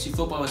know fantasy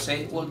football would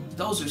say, well,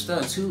 those are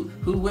studs. Who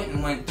went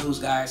and went those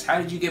guys?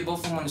 How did you get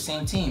both of them on the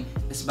same team?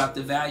 It's about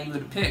the value of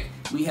the pick.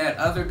 We had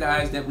other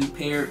guys that we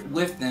paired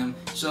with them.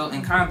 So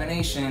in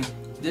combination,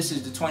 this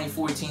is the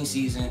 2014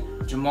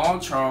 season. Jamal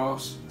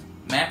Charles,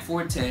 Matt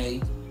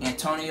Forte,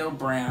 Antonio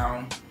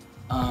Brown,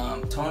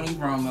 Tony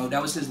Romo.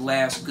 That was his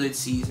last good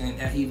season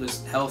that he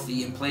was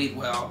healthy and played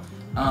well.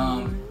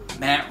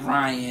 Matt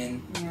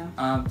Ryan.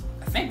 Yeah.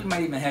 I think we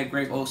might even have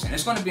Greg Olsen.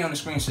 It's going to be on the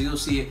screen, so you'll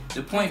see it.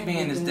 The point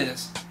being is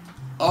this.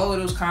 All of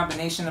those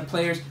combination of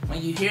players,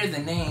 when you hear the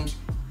names,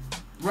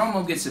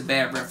 Romo gets a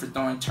bad rep for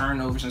throwing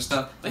turnovers and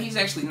stuff, but he's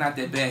actually not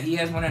that bad. He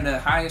has one of the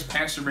highest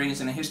passer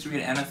ratings in the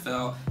history of the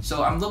NFL,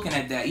 so I'm looking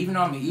at that. Even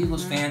though I'm an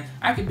Eagles fan,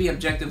 I could be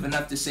objective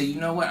enough to say, you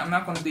know what, I'm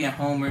not going to be a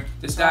homer.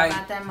 This guy,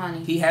 got that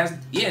money. He has,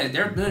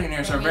 they're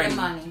billionaires already.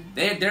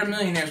 They're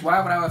millionaires.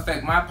 Why would I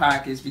affect my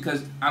pockets?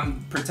 Because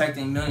I'm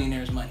protecting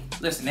millionaires' money.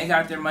 Listen, they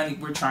got their money.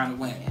 We're trying to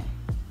win. Yeah.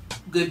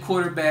 Good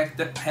quarterback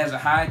that has a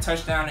high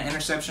touchdown to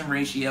interception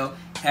ratio,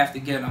 have to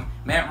get him.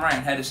 Matt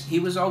Ryan he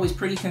was always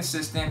pretty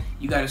consistent.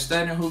 You got a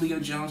stud in Julio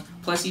Jones,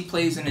 plus he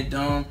plays in the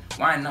dome.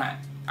 Why not?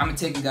 I'm gonna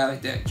take a guy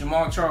like that.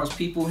 Jamal Charles,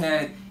 people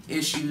had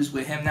issues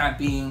with him not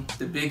being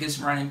the biggest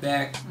running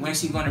back.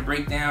 When's he gonna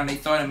break down? They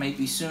thought it might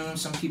be soon.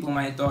 Some people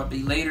might have thought it'd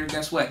be later.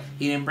 Guess what?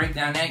 He didn't break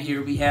down that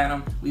year. We had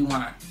him. We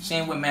won.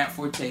 Same with Matt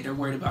Forte. They're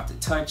worried about the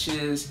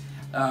touches.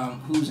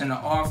 Who's in the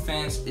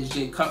offense? Is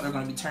Jay Cutler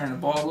going to be turning the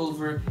ball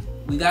over?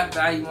 We got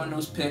value on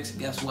those picks.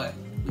 Guess what?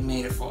 We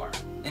made it far.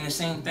 And the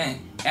same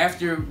thing.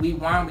 After we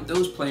won with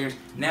those players,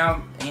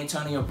 now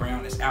Antonio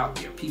Brown is out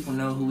there. People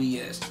know who he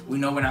is. We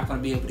know we're not going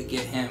to be able to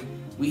get him.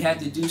 We had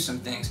to do some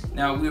things.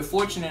 Now, we were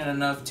fortunate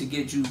enough to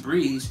get Drew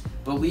Brees,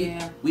 but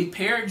we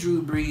paired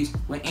Drew Brees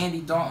with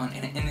Andy Dalton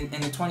in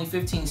the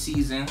 2015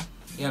 season. You know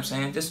what I'm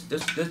saying?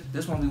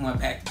 This one we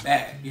went back to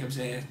back. You know what I'm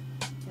saying?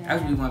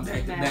 That's when we went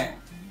back to back.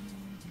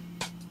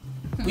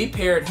 We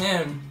paired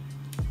him,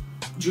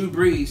 Drew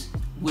Brees,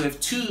 with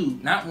two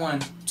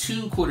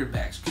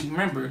quarterbacks. Because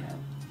remember,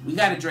 we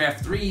got to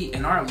draft 3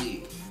 in our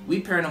league. We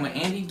paired him with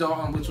Andy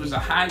Dalton, which was a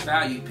high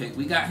value pick.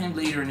 We got him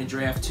later in the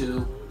draft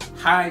too.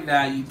 High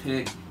value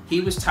pick.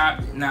 He was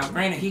top. Now,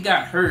 granted, he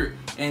got hurt,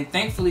 and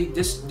thankfully,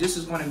 this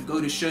is going to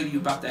go to show you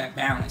about that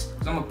balance.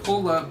 So I'm going to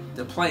pull up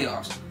the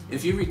playoffs.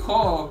 If you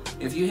recall,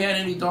 if you had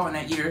Andy Dalton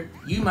that year,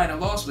 you might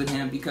have lost with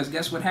him because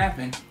guess what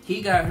happened?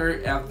 He got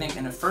hurt, I think,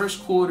 in the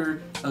first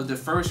quarter of the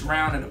first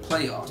round of the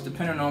playoffs,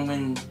 depending on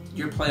when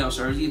your playoffs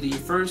are. Either your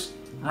first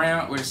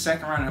round or the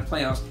second round of the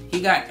playoffs.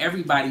 He got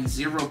everybody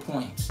 0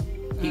 points.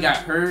 He got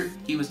hurt.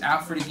 He was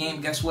out for the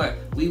game. Guess what?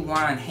 We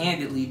won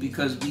handedly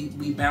because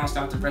we bounced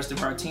out the rest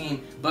of our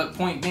team. But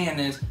point being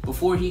is,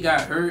 before he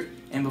got hurt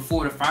and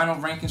before the final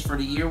rankings for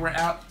the year were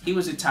out, he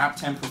was a top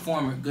 10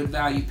 performer. Good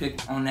value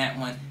pick on that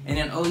one. And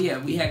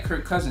then, we had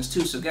Kirk Cousins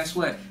too. So guess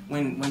what?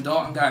 When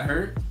Dalton got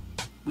hurt,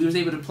 we was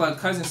able to plug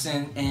Cousins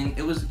in, and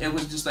it was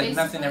just like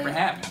nothing ever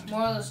happened.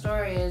 Moral of the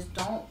story is,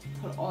 don't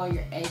put all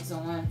your eggs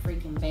on one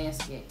freaking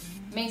basket.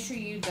 Make sure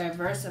you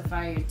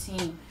diversify your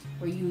team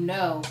where you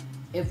know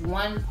if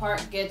one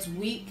part gets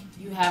weak,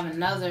 you have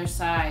another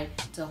side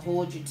to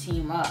hold your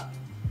team up.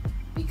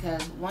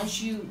 Because when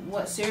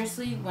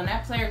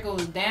that player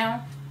goes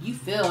down, you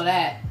feel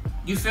that.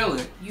 You feel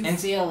it.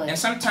 Feel it. And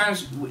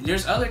sometimes,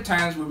 there's other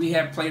times where we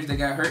have players that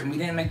got hurt and we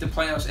didn't make the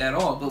playoffs at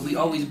all, but we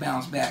always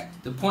bounce back.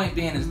 The point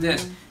being is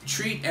this.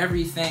 Treat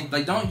everything,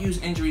 don't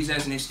use injuries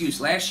as an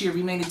excuse. Last year,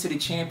 we made it to the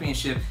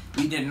championship.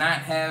 We did not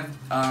have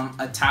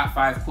a top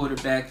 5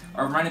 quarterback.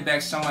 Our running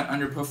back somewhat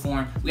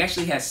underperformed. We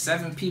actually had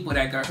 7 people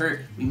that got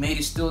hurt. We made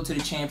it still to the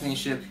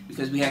championship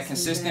because we had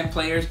consistent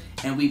players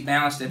and we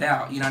balanced it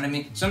out. You know what I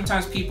mean?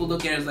 Sometimes people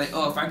look at it as like,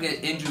 oh, if I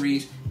get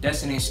injuries,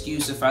 that's an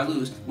excuse if I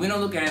lose. We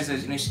don't look at it as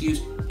an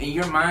excuse. In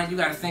your mind, you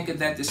got to think of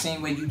that the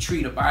same way you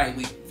treat a bye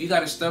week. If you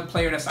got a stud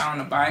player that's out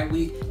on a bye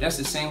week, that's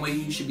the same way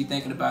you should be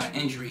thinking about an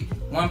injury.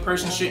 One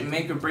person shouldn't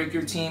make or break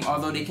your team,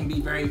 although they can be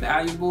very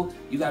valuable.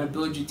 You got to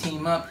build your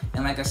team up,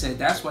 and like I said,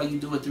 that's why you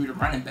do it through the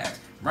running backs.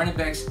 Running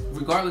backs,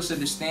 regardless of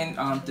the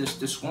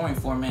scoring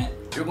format,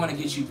 they're going to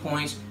get you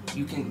points.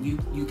 You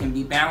can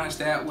be balanced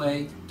that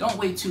way. Don't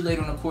wait too late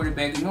on a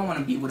quarterback. You don't want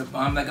to be with a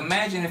bum. Like,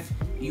 imagine if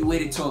you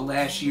waited till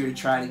last year to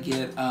try to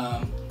get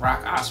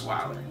Brock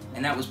Osweiler,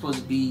 and that was supposed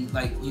to be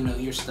like, you know,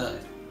 your stud.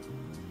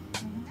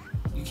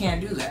 You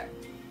can't do that.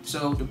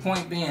 So the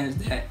point being is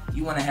that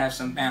you want to have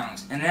some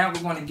balance. And now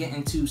we're going to get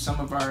into some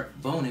of our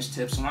bonus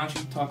tips. So why don't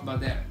you talk about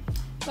that?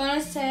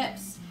 Bonus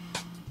tips.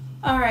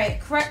 All right,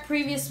 correct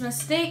previous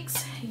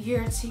mistakes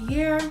year to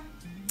year.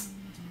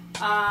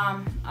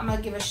 I'm going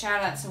to give a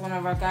shout out to one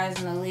of our guys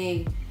in the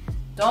league.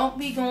 Don't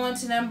be going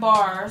to them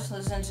bars,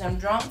 listening to them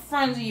drunk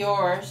friends of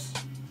yours,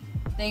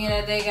 thinking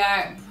that they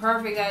got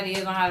perfect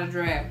ideas on how to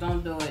draft.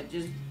 Don't do it.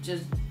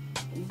 Just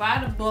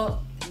buy the book,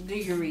 do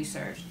your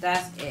research.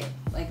 That's it.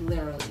 Like,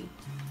 literally.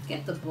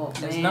 Get the book,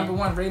 man. It's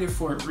 #1 rated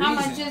for a reason. How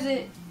much is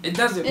it? It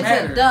doesn't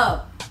matter. It's a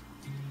dub.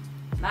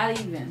 Not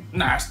even.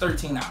 Nah, it's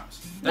 $13.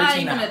 Not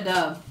even a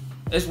dub.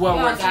 It's well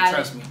worth it,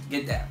 trust me.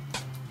 Get that.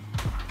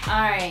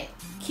 Alright.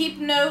 Keep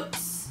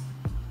notes,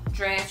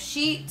 draft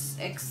sheets,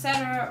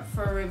 etc.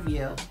 for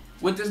review.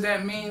 What does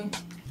that mean?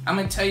 I'm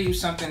going to tell you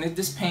something.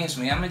 This pains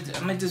me. I'm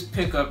gonna just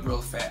pick up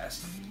real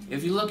fast.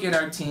 If you look at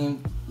our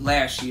team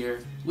last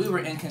year, we were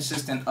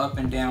inconsistent up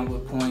and down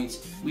with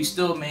points. We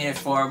still made it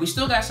far. We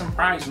still got some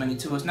prize money,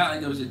 too. It's not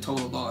like it was a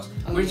total loss.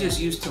 We're just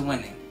used to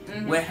winning.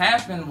 What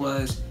happened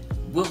was,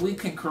 what we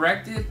can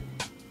correct it,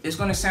 it's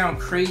going to sound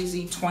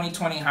crazy,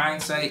 2020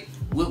 hindsight.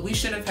 What we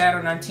should have had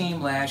on our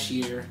team last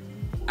year,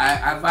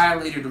 I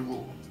violated a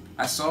rule.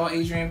 I saw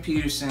Adrian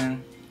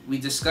Peterson. We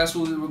discussed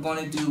what we were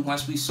going to do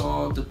once we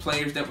saw the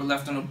players that were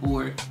left on the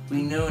board.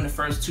 We knew in the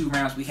first 2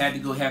 rounds we had to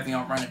go heavy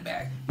on running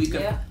back.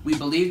 We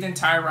believed in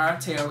Tyrod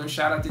Taylor.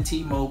 Shout out to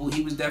T-Mobile.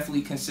 He was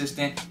definitely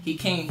consistent. He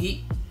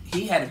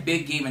had a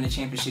big game in the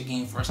championship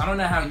game for us. I don't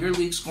know how your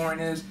league scoring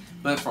is,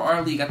 but for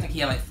our league, I think he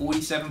had like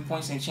 47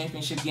 points in the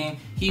championship game.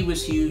 He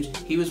was huge.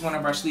 He was one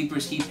of our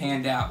sleepers. He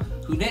panned out.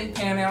 Who didn't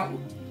pan out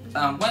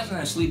wasn't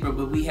a sleeper,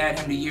 but we had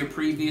him the year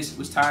previous. It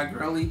was Ty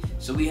Gurley.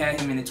 So we had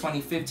him in the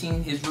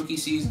 2015, his rookie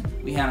season.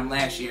 We had him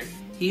last year.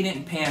 He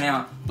didn't pan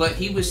out, but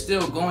he was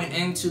still going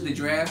into the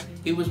draft.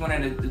 He was one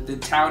of the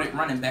touted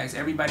running backs.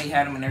 Everybody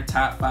had him in their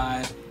top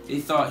 5. They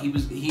thought he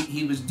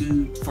was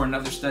due for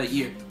another stud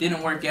year.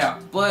 Didn't work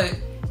out, but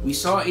we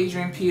saw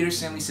Adrian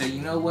Peterson. We said,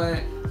 you know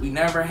what? We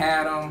never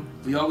had him.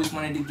 We always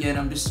wanted to get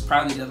him. This is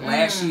probably the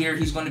last year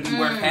he's going to be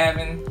worth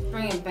having.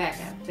 Bringing back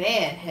a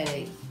bad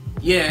headache.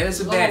 Yeah, it's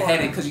a bad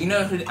headache because you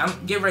know who.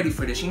 Get ready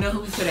for this. You know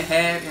who we could have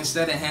had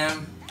instead of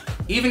him?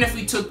 Even if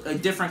we took a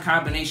different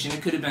combination,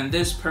 it could have been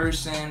this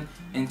person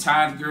and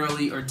Todd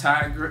Gurley, or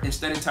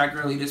instead of Todd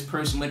Gurley, this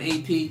person with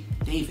AP,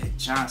 David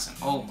Johnson.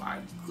 Oh my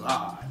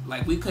God.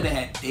 Like, we could have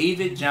had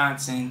David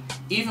Johnson,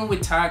 even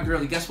with Todd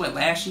Gurley. Guess what?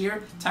 Last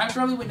year, Todd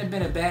Gurley wouldn't have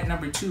been a bad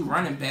 #2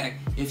 running back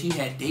if you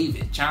had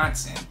David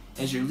Johnson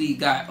as your lead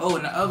guy. Oh,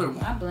 and the other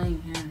one. I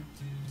blame him.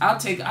 I'll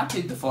take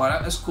the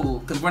fault. That's cool,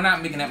 because we're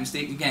not making that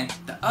mistake again.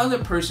 The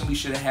other person we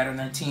should have had on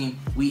our team,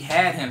 we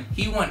had him.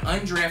 He went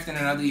undrafted in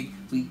another league.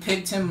 We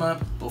picked him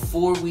up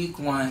before week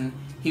 1.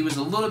 He was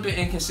a little bit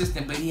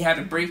inconsistent, but he had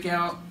a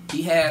breakout.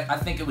 He had, I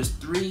think it was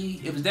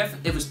 3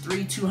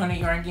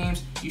 200-yard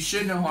games. You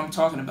should know who I'm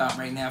talking about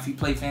right now if you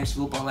played fantasy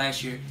football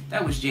last year.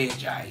 That was Jay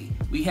Ajayi.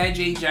 We had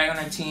Jay Ajayi on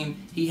our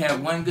team. He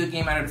had 1 good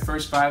game out of the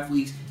first 5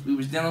 weeks. We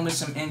was dealing with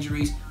some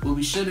injuries. What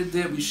we should have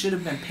did, we should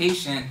have been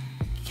patient,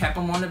 kept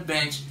him on the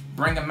bench,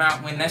 bring him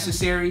out when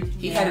necessary.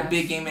 He had a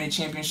big game in the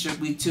championship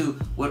week 2.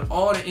 With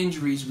all the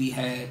injuries we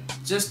had,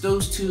 just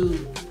those 2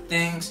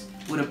 things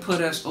would have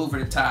put us over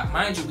the top.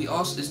 Mind you,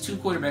 it's 2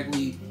 quarterback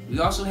league. We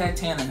also had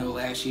Tannehill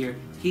last year.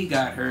 He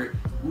got hurt.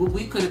 What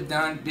we could have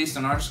done based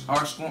on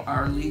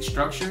our league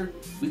structure,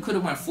 we could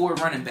have went 4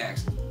 running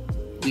backs.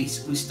 We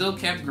still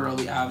kept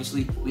Gurley,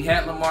 obviously. We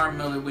had Lamar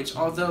Miller, which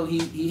although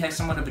he had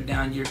somewhat of a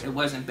down year, it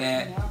wasn't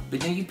bad. Yeah.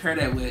 But then you pair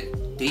that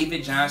with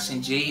David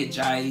Johnson, Jay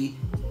Ajayi,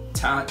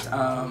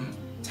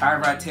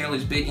 Tyrod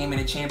Taylor's big game in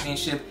the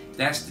championship.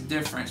 That's the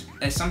difference.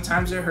 And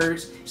sometimes it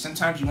hurts.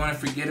 Sometimes you want to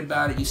forget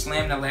about it. You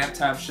slam the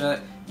laptop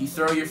shut. You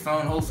throw your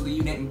phone. Hopefully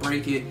you didn't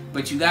break it.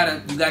 But you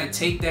gotta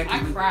take that. I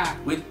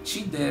cried.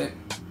 She did.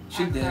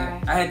 She did.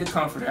 I had to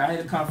comfort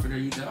her.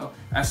 You know.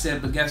 I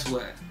said, but guess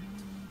what?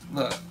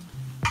 Look,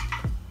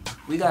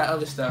 we got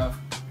other stuff.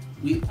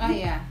 We're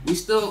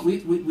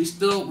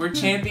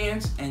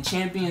champions, and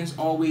champions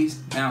always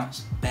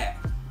bounce back.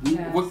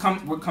 We're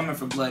coming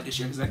for blood this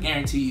year, because I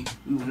guarantee you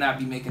we will not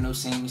be making those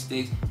same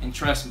mistakes. And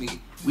trust me,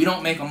 we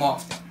don't make them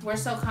often. We're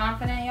so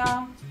confident,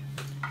 y'all.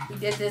 We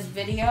did this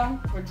video.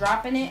 We're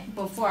dropping it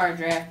before our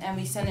draft, and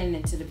we sending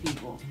it to the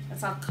people.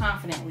 That's how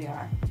confident we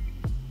are.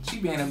 She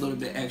being a little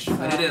bit extra,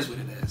 but it is what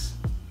it is.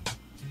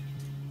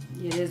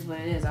 It is what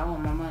it is. I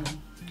want my money,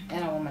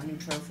 and I want my new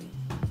trophy.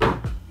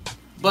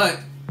 But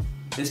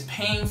it's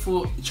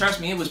painful.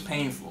 Trust me, it was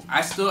painful.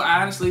 I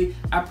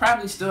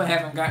probably still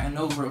haven't gotten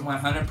over it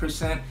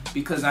 100%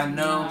 because I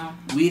know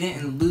we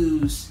didn't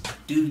lose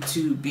due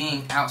to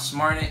being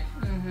outsmarted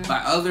by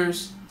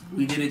others.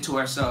 We did it to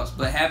ourselves.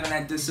 But having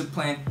that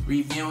discipline,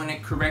 reviewing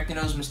it, correcting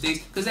those mistakes,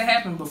 because it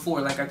happened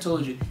before, like I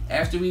told you.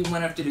 After we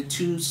went after the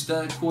 2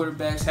 stud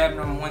quarterbacks, having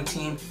them on one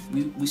team,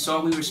 we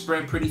saw we were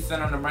spread pretty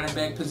thin on the running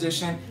back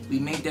position. We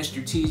made that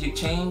strategic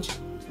change.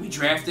 We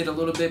drafted a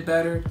little bit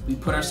better. We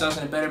put ourselves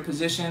in a better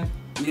position.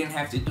 We didn't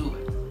have to do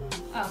it.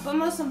 Oh, but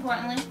most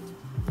importantly,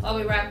 while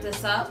we wrap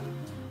this up,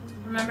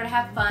 remember to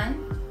have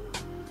fun.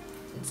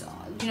 It's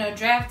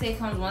draft day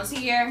comes once a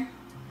year,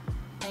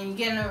 and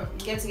you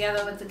get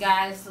together with the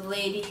guys, the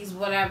ladies,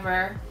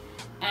 whatever,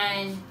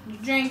 and you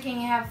drink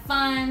and you have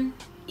fun,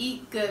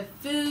 eat good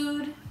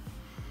food,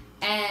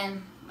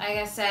 and like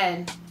I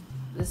said,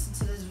 listen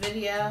to this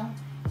video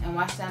and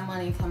watch that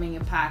money come in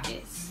your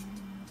pockets.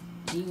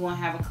 You won't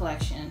have a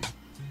collection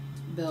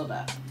build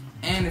up.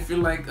 And if you're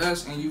like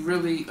us and you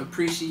really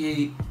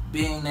appreciate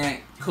being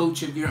that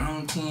coach of your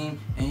own team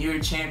and you're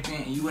a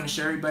champion and you want to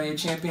show everybody you're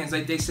champions,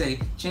 like they say,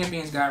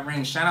 champions got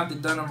rings. Shout out to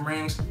Dunham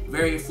Rings.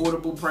 Very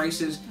affordable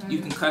prices. You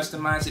can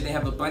customize it. They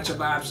have a bunch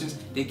of options.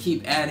 They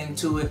keep adding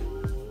to it.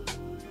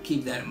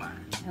 Keep that in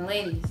mind. And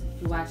ladies,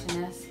 if you're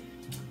watching this,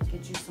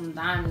 get you some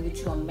diamonds.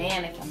 Get you a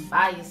man that can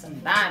buy you some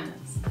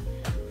diamonds.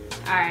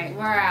 All right,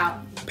 we're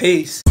out.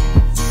 Peace.